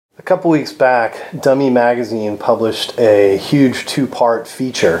couple weeks back, Dummy Magazine published a huge 2-part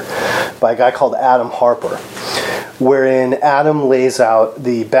feature by a guy called Adam Harper, wherein Adam lays out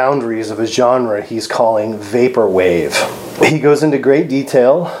the boundaries of a genre he's calling vaporwave. He goes into great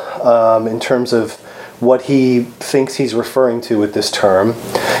detail in terms of what he thinks he's referring to with this term.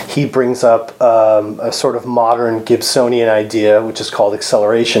 He brings up a sort of modern Gibsonian idea, which is called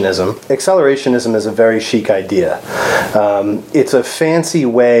accelerationism. Accelerationism is a very chic idea. It's a fancy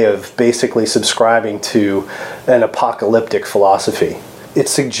way of basically subscribing to an apocalyptic philosophy. It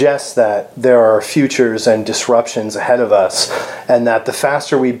suggests that there are futures and disruptions ahead of us, and that the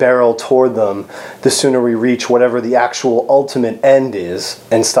faster we barrel toward them, the sooner we reach whatever the actual ultimate end is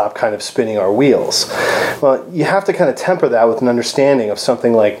and stop kind of spinning our wheels. Well, you have to kind of temper that with an understanding of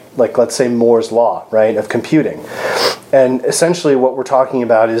something like let's say Moore's law, right, of computing. And essentially what we're talking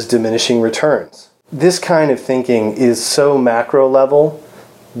about is diminishing returns. This kind of thinking is so macro level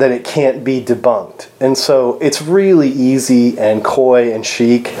that it can't be debunked. And so it's really easy and coy and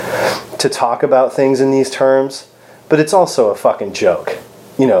chic to talk about things in these terms, but it's also a fucking joke.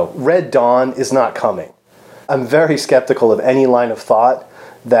 You know, Red Dawn is not coming. I'm very skeptical of any line of thought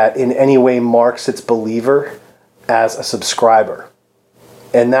that in any way marks its believer as a subscriber.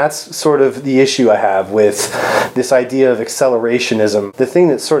 And that's sort of the issue I have with this idea of accelerationism. The thing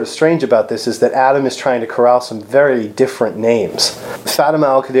that's sort of strange about this is that Adam is trying to corral some very different names. Fatima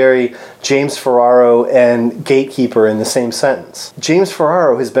Al-Qaderi, James Ferraro, and Gatekeeper in the same sentence. James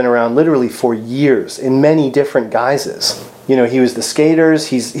Ferraro has been around literally for years in many different guises. You know, he was the Skaters,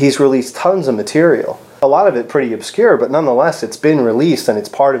 he's released tons of material. A lot of it pretty obscure, but nonetheless it's been released and it's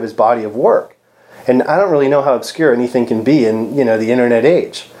part of his body of work. And I don't really know how obscure anything can be in, you know, the internet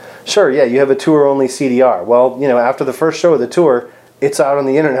age. Sure, yeah, you have a tour-only CDR. Well, you know, after the first show of the tour, it's out on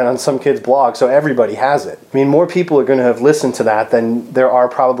the internet on some kid's blog, so everybody has it. I mean, more people are going to have listened to that than there are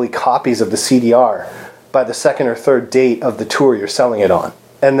probably copies of the CDR by the second or third date of the tour you're selling it on.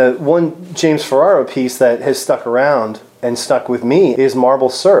 And the one James Ferraro piece that has stuck around and stuck with me is Marble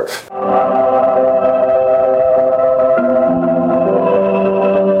Surf.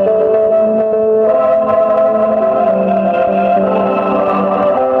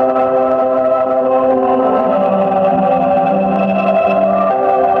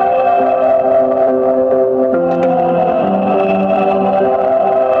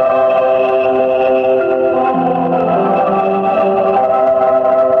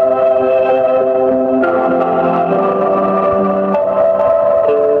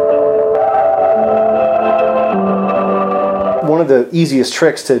 The easiest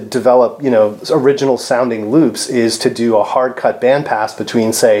tricks to develop, you know, original sounding loops is to do a hard cut bandpass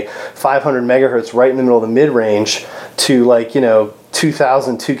between, say, 500 megahertz right in the middle of the mid-range to, like, you know,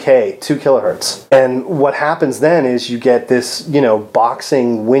 2000 2K, 2 kilohertz. And what happens then is you get this, you know,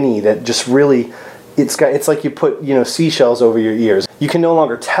 boxing whinny that just really, it's like you put, you know, seashells over your ears. You can no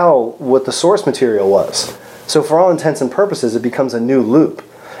longer tell what the source material was. So for all intents and purposes, it becomes a new loop.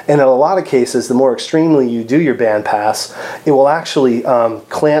 And in a lot of cases, the more extremely you do your bandpass, it will actually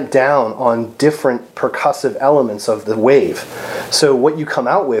clamp down on different percussive elements of the wave. So what you come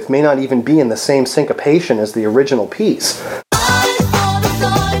out with may not even be in the same syncopation as the original piece.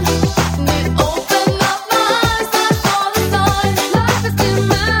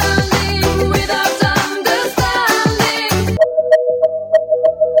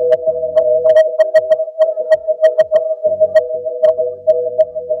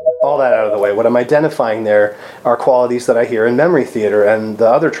 All that out of the way, what I'm identifying there are qualities that I hear in Memory Theater and the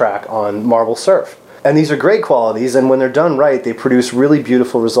other track on Marble Surf. And these are great qualities, and when they're done right, they produce really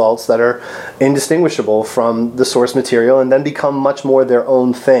beautiful results that are indistinguishable from the source material and then become much more their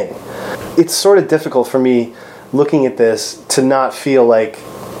own thing. It's sort of difficult for me looking at this to not feel like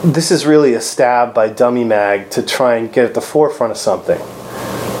this is really a stab by Dummy Mag to try and get at the forefront of something.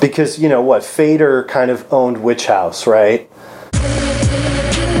 Because, you know what, Fader kind of owned Witch House, right?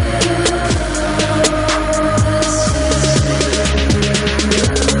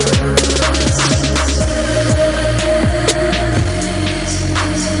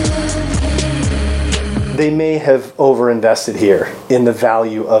 They may have overinvested here in the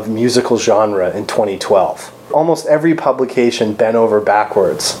value of musical genre in 2012. Almost every publication bent over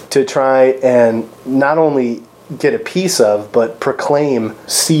backwards to try and not only get a piece of, but proclaim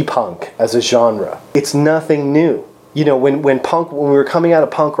C-punk as a genre. It's nothing new. You know, when we were coming out of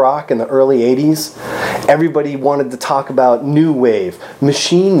punk rock in the early 80s, everybody wanted to talk about new wave,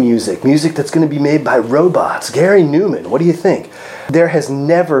 machine music that's going to be made by robots. Gary Newman, what do you think? There has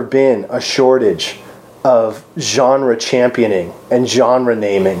never been a shortage of genre championing and genre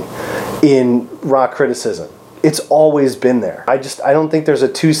naming in rock criticism. It's always been there. I don't think there's a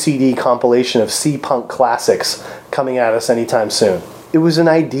 2 CD compilation of C-punk classics coming at us anytime soon. It was an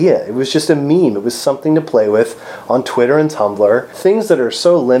idea. It was just a meme. It was something to play with on Twitter and Tumblr. Things that are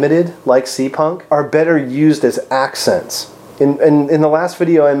so limited, like C-punk, are better used as accents. In the last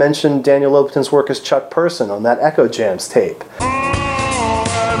video, I mentioned Daniel Lopatin's work as Chuck Person on that Echo Jams tape.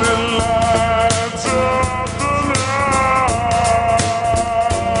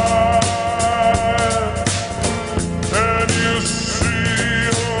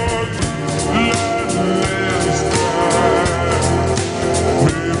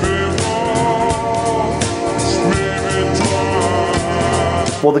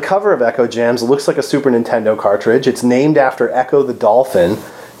 Well, the cover of Echo Jams looks like a Super Nintendo cartridge. It's named after Echo the Dolphin,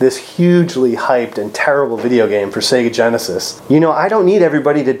 this hugely hyped and terrible video game for Sega Genesis. You know, I don't need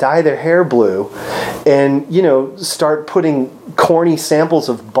everybody to dye their hair blue and, you know, start putting corny samples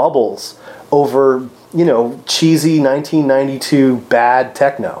of Bubbles over, you know, cheesy 1992 bad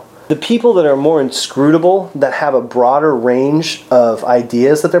techno. The people that are more inscrutable, that have a broader range of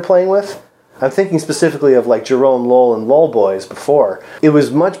ideas that they're playing with, I'm thinking specifically of like Jerome Lowell and Lull Boys before. It was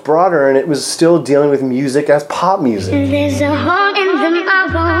much broader and it was still dealing with music as pop music. There's a hole in the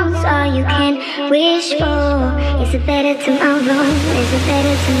marbles, all you can wish for is a better tomorrow, is a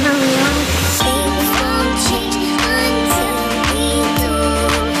better tomorrow. Things won't change until we do.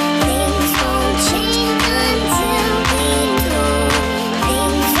 Things won't change until we do.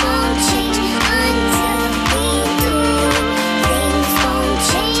 Things won't change until we do. Things won't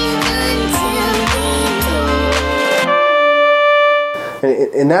change until we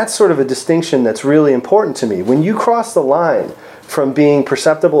do. And that's sort of a distinction that's really important to me. When you cross the line from being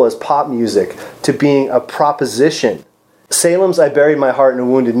perceptible as pop music to being a proposition, Salem's I Buried My Heart in a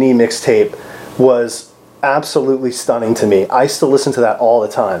Wounded Knee mixtape was absolutely stunning to me. I still listen to that all the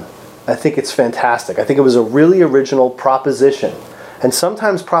time. I think it's fantastic. I think it was a really original proposition. And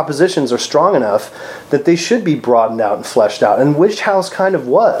sometimes propositions are strong enough that they should be broadened out and fleshed out, and Witch House kind of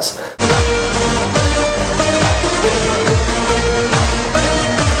was.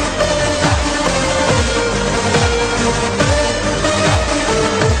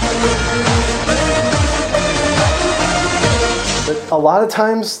 A lot of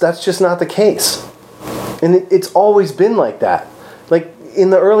times, that's just not the case. And it's always been like that. Like, in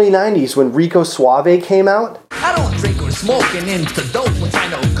the early 90s, when Rico Suave came out... I don't drink or smoke and into dope once I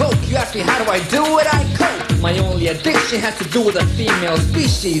know coke. You ask me how do I do it, I cope. My only addiction has to do with a female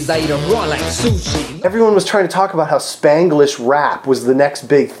species. I eat them raw like sushi. Everyone was trying to talk about how Spanglish rap was the next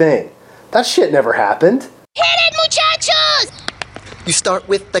big thing. That shit never happened. Hit it, muchachos! You start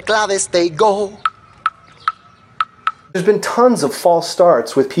with the claves, they go. There's been tons of false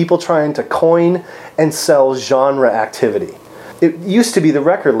starts with people trying to coin and sell genre activity. It used to be the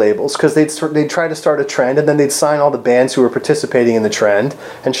record labels, because they'd try to start a trend and then they'd sign all the bands who were participating in the trend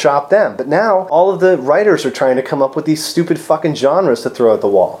and shop them. But now, all of the writers are trying to come up with these stupid fucking genres to throw at the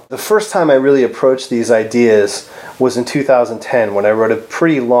wall. The first time I really approached these ideas was in 2010 when I wrote a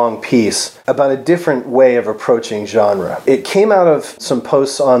pretty long piece about a different way of approaching genre. It came out of some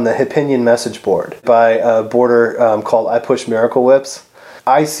posts on the Hipinion message board by a boarder called I Push Miracle Whips.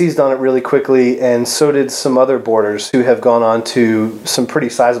 I seized on it really quickly, and so did some other boarders who have gone on to some pretty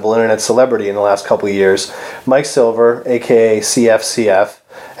sizable internet celebrity in the last couple of years. Mike Silver, aka CFCF,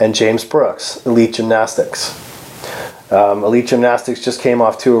 and James Brooks, Elite Gymnastics. Elite Gymnastics just came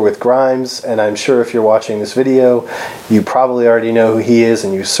off tour with Grimes, and I'm sure if you're watching this video, you probably already know who he is,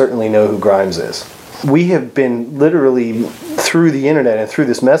 and you certainly know who Grimes is. We have been literally, through the internet and through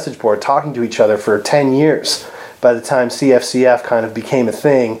this message board, talking to each other for 10 years. By the time CFCF kind of became a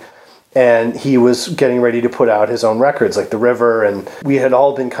thing, and he was getting ready to put out his own records, like The River, and we had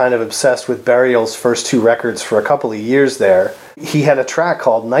all been kind of obsessed with Burial's first 2 records for a couple of years there. He had a track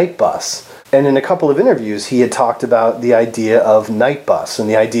called Night Bus, and in a couple of interviews he had talked about the idea of Night Bus and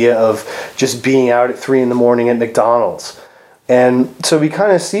the idea of just being out at 3 in the morning at McDonald's. And so we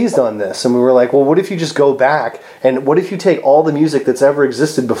kind of seized on this, and we were like, well, what if you just go back, and what if you take all the music that's ever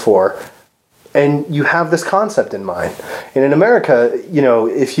existed before, and you have this concept in mind. And in America, you know,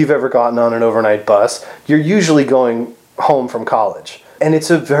 if you've ever gotten on an overnight bus, you're usually going home from college. And it's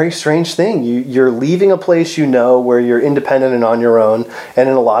a very strange thing. You're leaving a place you know where you're independent and on your own, and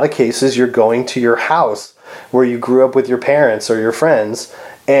in a lot of cases you're going to your house where you grew up with your parents or your friends,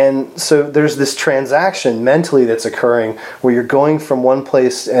 And so there's this transaction mentally that's occurring where you're going from one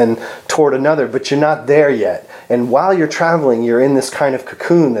place and toward another, but you're not there yet. And while you're traveling, you're in this kind of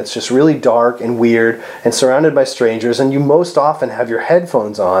cocoon that's just really dark and weird and surrounded by strangers, and you most often have your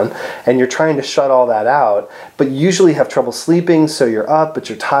headphones on and you're trying to shut all that out, but you usually have trouble sleeping, so you're up, but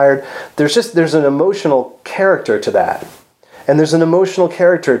you're tired. There's an emotional character to that. And there's an emotional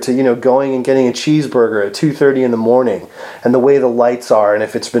character to, you know, going and getting a cheeseburger at 2:30 in the morning and the way the lights are and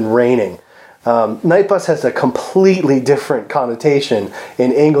if it's been raining. Night bus has a completely different connotation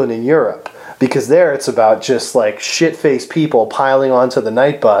in England and Europe, because there it's about just like shit-faced people piling onto the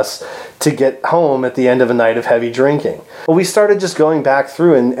night bus to get home at the end of a night of heavy drinking. Well, we started just going back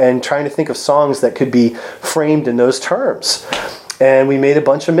through and trying to think of songs that could be framed in those terms. And we made a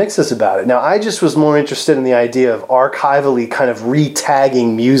bunch of mixes about it. Now, I just was more interested in the idea of archivally kind of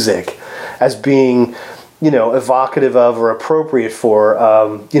re-tagging music as being, you know, evocative of or appropriate for,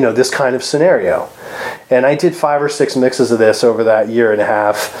 you know, this kind of scenario. And I did 5 or 6 mixes of this over that year and a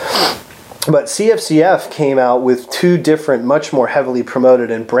half. But CFCF came out with 2 different, much more heavily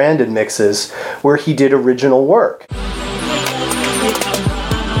promoted and branded mixes where he did original work.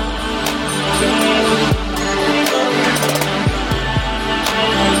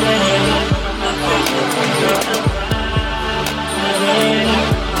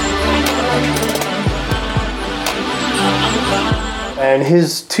 And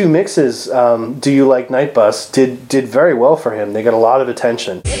his 2 mixes, Do You Like Night Bus, did very well for him. They got a lot of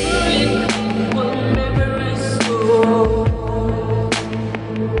attention.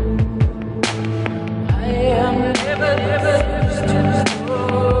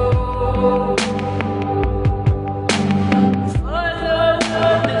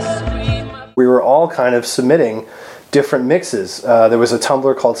 We were all kind of submitting different mixes. There was a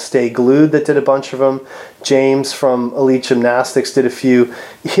Tumblr called Stay Glued that did a bunch of them. James from Elite Gymnastics did a few.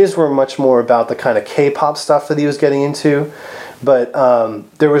 His were much more about the kind of K-pop stuff that he was getting into. But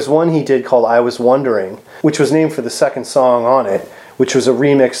there was one he did called I Was Wondering, which was named for the second song on it, which was a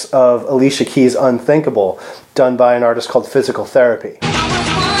remix of Alicia Keys' Unthinkable, done by an artist called Physical Therapy.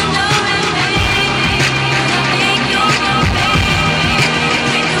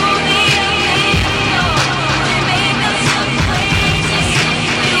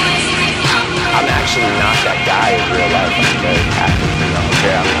 Not that guy in real life. I'm very happy, you know.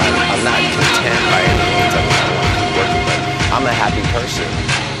 Okay? I'm not content by any means. I want to keep working, but I'm a happy person.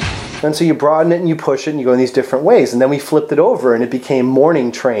 And so you broaden it and you push it and you go in these different ways. And then we flipped it over and it became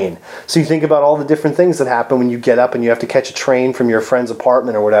Morning Train. So you think about all the different things that happen when you get up and you have to catch a train from your friend's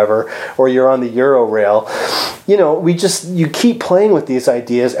apartment or whatever, or you're on the Eurorail. You know, you keep playing with these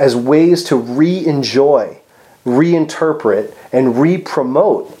ideas as ways to re-enjoy, reinterpret, and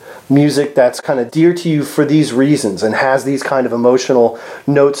re-promote music that's kind of dear to you for these reasons and has these kind of emotional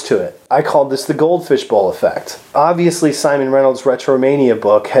notes to it. I called this the Goldfish Bowl effect. Obviously, Simon Reynolds' Retromania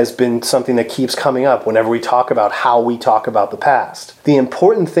book has been something that keeps coming up whenever we talk about how we talk about the past. The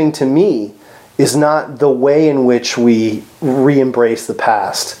important thing to me is not the way in which we re-embrace the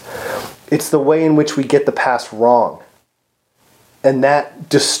past. It's the way in which we get the past wrong. And that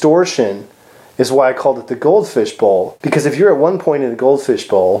distortion is why I called it the Goldfish Bowl. Because if you're at one point in the Goldfish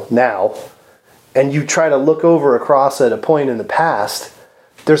Bowl now, and you try to look over across at a point in the past,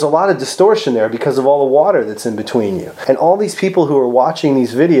 there's a lot of distortion there because of all the water that's in between you. And all these people who are watching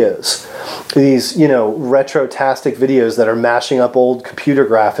these videos, these, you know, retro-tastic videos that are mashing up old computer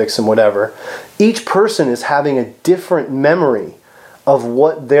graphics and whatever, each person is having a different memory of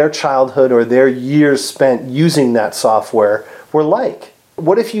what their childhood or their years spent using that software were like.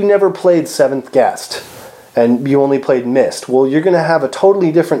 What if you never played Seventh Guest and you only played Myst? Well, you're going to have a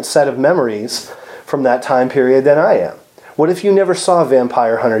totally different set of memories from that time period than I am. What if you never saw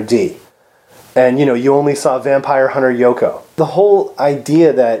Vampire Hunter D and, you know, you only saw Vampire Hunter Yoko? The whole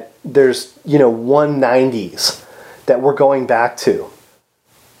idea that there's, you know, 190s that we're going back to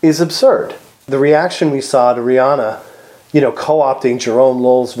is absurd. The reaction we saw to Rihanna, you know, co-opting Jerome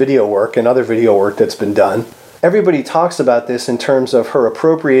Lowell's video work and other video work that's been done, everybody talks about this in terms of her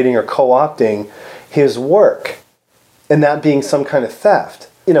appropriating or co-opting his work and that being some kind of theft.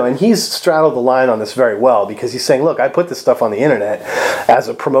 You know, and he's straddled the line on this very well because he's saying, look, I put this stuff on the internet as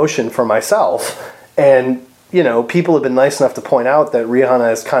a promotion for myself, and, you know, people have been nice enough to point out that Rihanna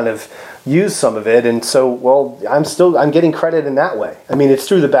has kind of used some of it, and so, well, I'm getting credit in that way. I mean, it's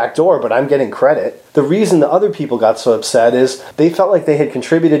through the back door, but I'm getting credit. The reason the other people got so upset is they felt like they had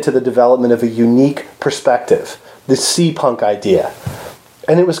contributed to the development of a unique perspective, the C-punk idea.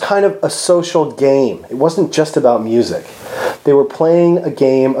 And it was kind of a social game. It wasn't just about music. They were playing a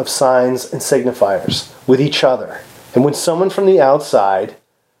game of signs and signifiers with each other. And when someone from the outside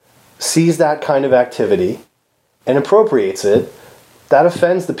sees that kind of activity and appropriates it, that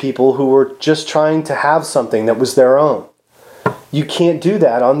offends the people who were just trying to have something that was their own. You can't do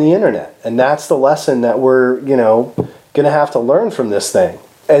that on the internet. And that's the lesson that we're, going to have to learn from this thing.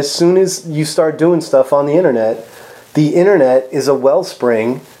 As soon as you start doing stuff on the internet is a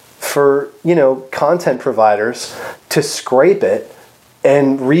wellspring for, content providers to scrape it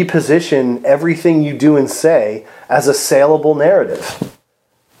and reposition everything you do and say as a saleable narrative.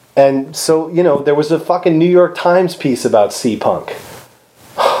 And so, there was a fucking New York Times piece about C-Punk.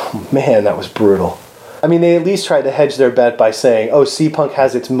 Oh, man, that was brutal. I mean, they at least tried to hedge their bet by saying, oh, C-Punk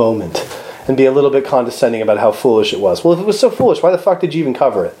has its moment, and be a little bit condescending about how foolish it was. Well, if it was so foolish, why the fuck did you even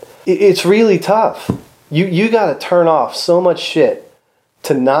cover it? It's really tough. You got to turn off so much shit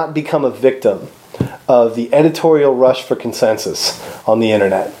to not become a victim of the editorial rush for consensus on the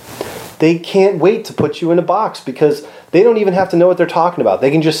internet. They can't wait to put you in a box because they don't even have to know what they're talking about.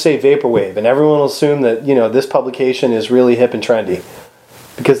 They can just say vaporwave, and everyone will assume that, this publication is really hip and trendy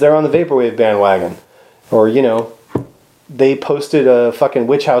because they're on the vaporwave bandwagon. Or, they posted a fucking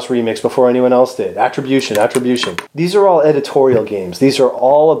Witch House remix before anyone else did. Attribution. These are all editorial games. These are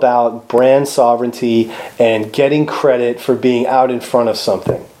all about brand sovereignty and getting credit for being out in front of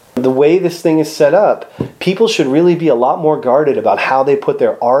something. The way this thing is set up, people should really be a lot more guarded about how they put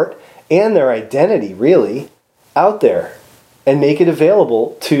their art and their identity, really, out there and make it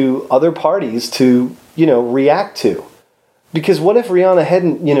available to other parties to, react to. Because what if Rihanna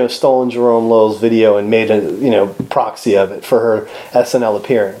hadn't, stolen Jerome Lowell's video and made a, proxy of it for her SNL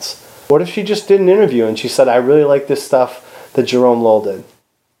appearance? What if she just did an interview and she said, I really like this stuff that Jerome Lowell did?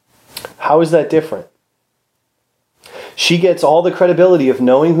 How is that different? She gets all the credibility of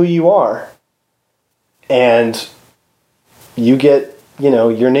knowing who you are, and you get,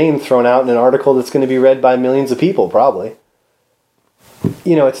 your name thrown out in an article that's going to be read by millions of people, probably.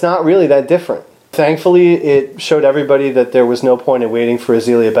 It's not really that different. Thankfully, it showed everybody that there was no point in waiting for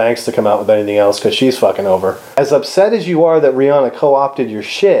Azealia Banks to come out with anything else because she's fucking over. As upset as you are that Rihanna co-opted your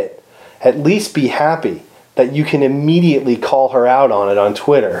shit, at least be happy that you can immediately call her out on it on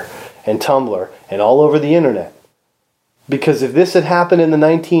Twitter and Tumblr and all over the internet. Because if this had happened in the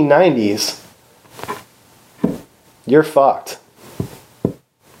 1990s, you're fucked.